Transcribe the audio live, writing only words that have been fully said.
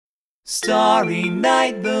Starry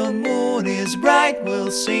night, the moon is bright,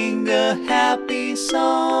 we'll sing a happy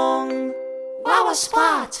song. Wawa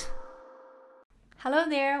Spot! Hello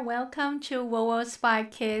there, welcome to Wawa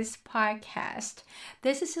Spot Kids podcast.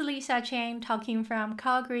 This is Lisa Chang talking from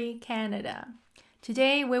Calgary, Canada.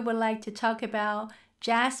 Today we would like to talk about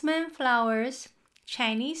Jasmine Flowers,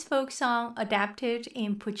 Chinese folk song adapted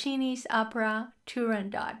in Puccini's opera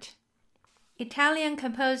Turandot. Italian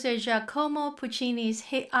composer Giacomo Puccini's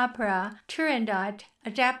hit opera Turandot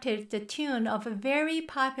adapted the tune of a very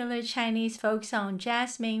popular Chinese folk song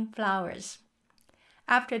Jasmine Flowers.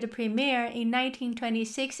 After the premiere in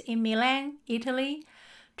 1926 in Milan, Italy,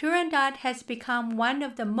 Turandot has become one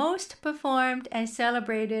of the most performed and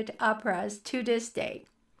celebrated operas to this day.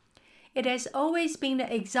 It has always been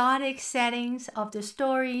the exotic settings of the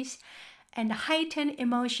stories and the heightened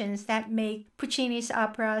emotions that make Puccini's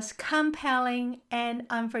operas compelling and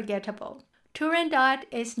unforgettable. Turandot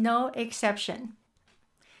is no exception.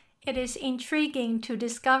 It is intriguing to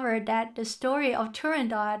discover that the story of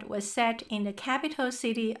Turandot was set in the capital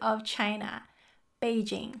city of China,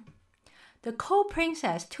 Beijing. The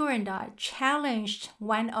co-princess Turandot challenged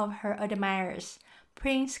one of her admirers,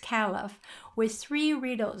 Prince Caliph, with 3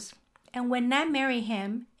 riddles and would not marry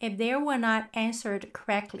him if they were not answered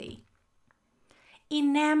correctly.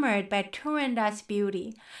 Enamored by Turandot's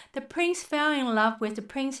beauty, the prince fell in love with the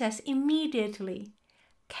princess immediately.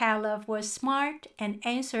 Caliph was smart and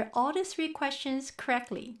answered all the 3 questions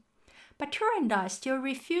correctly, but Turandot still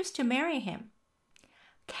refused to marry him.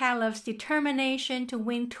 Caliph's determination to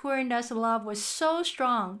win Turandot's love was so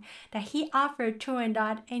strong that he offered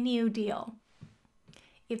Turandot a new deal.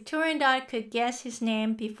 If Turandot could guess his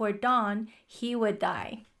name before dawn, he would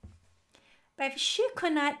die. But if she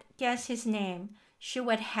could not guess his name, she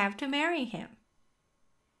would have to marry him.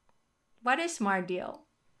 What a smart deal.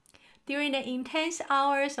 During the intense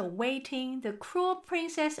hours of waiting, the cruel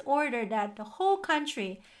princess ordered that the whole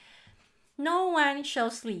country, no one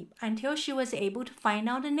shall sleep until she was able to find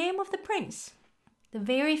out the name of the prince. The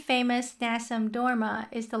very famous Nessun Dorma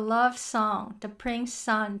is the love song the prince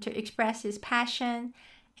sung to express his passion,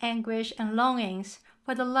 anguish, and longings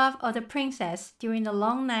for the love of the princess during the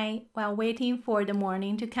long night while waiting for the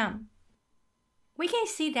morning to come. We can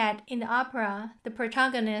see that in the opera, the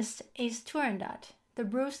protagonist is Turandot, the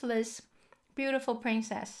ruthless, beautiful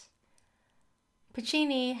princess.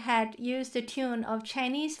 Puccini had used the tune of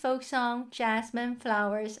Chinese folk song Jasmine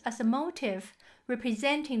Flowers as a motif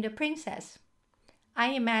representing the princess. I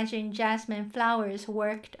imagine jasmine flowers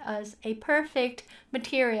worked as a perfect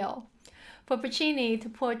material for Puccini to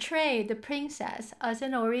portray the princess as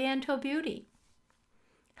an oriental beauty.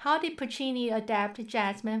 How did Puccini adapt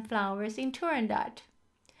Jasmine Flowers in Turandot?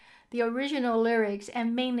 The original lyrics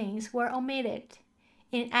and meanings were omitted.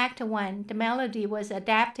 In Act 1, the melody was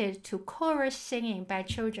adapted to chorus singing by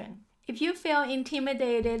children. If you feel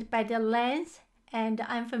intimidated by the length and the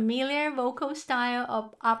unfamiliar vocal style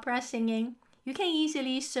of opera singing, you can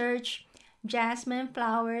easily search Jasmine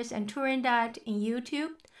Flowers and Turandot in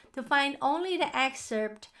YouTube to find only the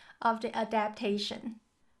excerpt of the adaptation.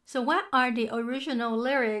 So what are the original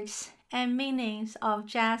lyrics and meanings of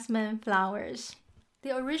Jasmine Flowers?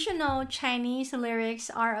 The original Chinese lyrics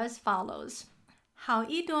are as follows. 好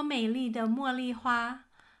一朵美丽的茉莉花，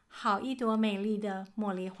好一朵美丽的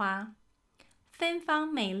茉莉花，芬芳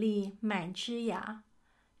美丽满枝桠，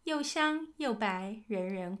又香又白人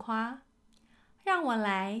人夸。让我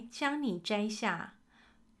来将你摘下，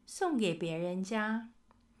送给别人家。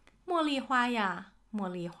茉莉花呀，茉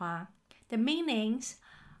莉花。The meanings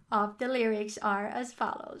of the lyrics are as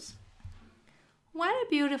follows. What a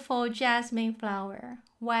beautiful jasmine flower.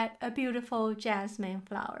 What a beautiful jasmine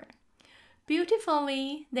flower.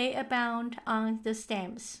 Beautifully they abound on the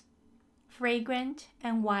stems. Fragrant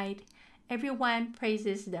and white, everyone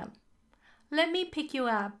praises them. Let me pick you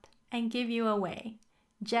up and give you away.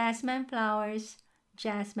 Jasmine flowers,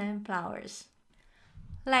 jasmine flowers.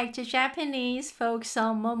 Like the Japanese folk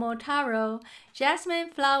song Momotaro, Jasmine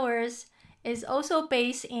Flowers is also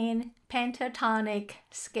based in pentatonic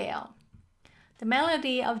scale. The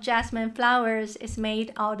melody of Jasmine Flowers is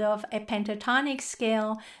made out of a pentatonic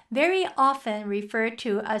scale, very often referred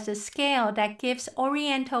to as a scale that gives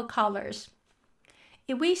oriental colors.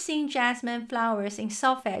 If we sing Jasmine Flowers in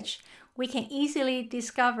solfege, we can easily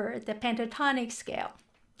discover the pentatonic scale.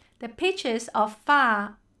 The pitches of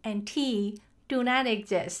fa and ti do not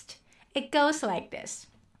exist. It goes like this.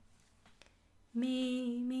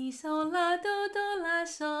 Mi, mi, sol, la, do, la,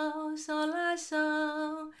 sol, la,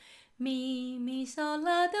 sol. Mi, mi, sol,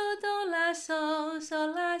 la, do, la, sol,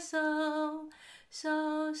 la, sol.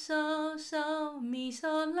 So, mi,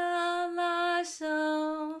 sol, la,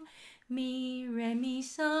 sol. Mi, re, mi,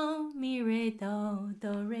 so, mi, re, do,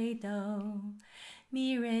 do, re, do.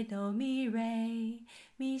 Mi, re, do,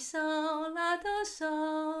 mi, so, la, do,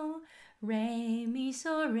 so. Re, mi,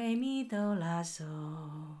 so, re, mi, do, la, so.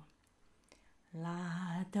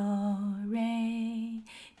 La, do, re,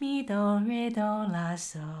 mi, do, re, do, la,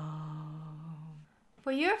 so.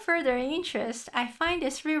 For your further interest, I find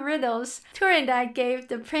these 3 riddles Turandot gave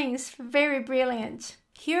the prince very brilliant.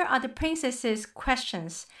 Here are the princess's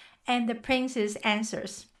questions and the prince's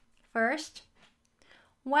answers. First,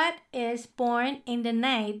 what is born in the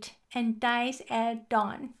night and dies at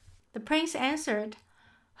dawn? The prince answered,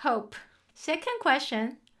 hope. Second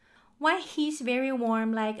question, why he's very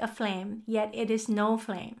warm like a flame, yet it is no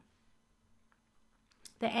flame?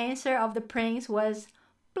 The answer of the prince was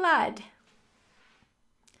blood.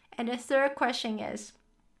 And the third question is,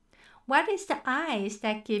 what is the ice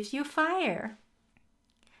that gives you fire?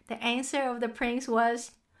 The answer of the prince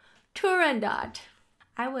was Turandot.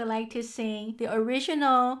 I would like to sing the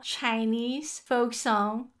original Chinese folk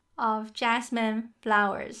song of jasmine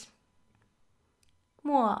flowers.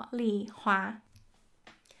 茉莉花。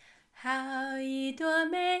好一朵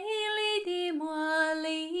美丽的茉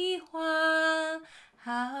莉花，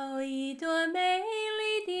好一朵美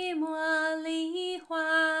丽的茉莉花，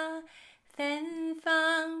芬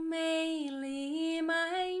芳美丽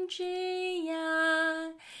满枝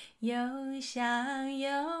桠，又香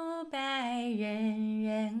又白人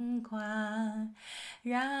人夸，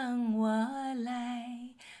让我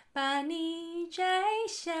来把你摘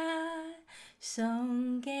下，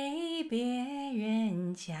送给别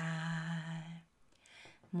人家。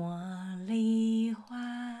茉莉花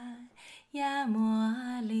呀，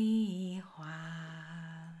茉莉花。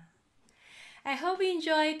I hope you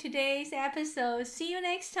enjoyed today's episode. See you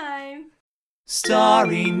next time.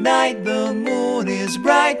 Starry night, the moon is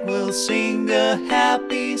bright. We'll sing a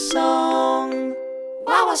happy song.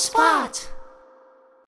 Wawa Spot!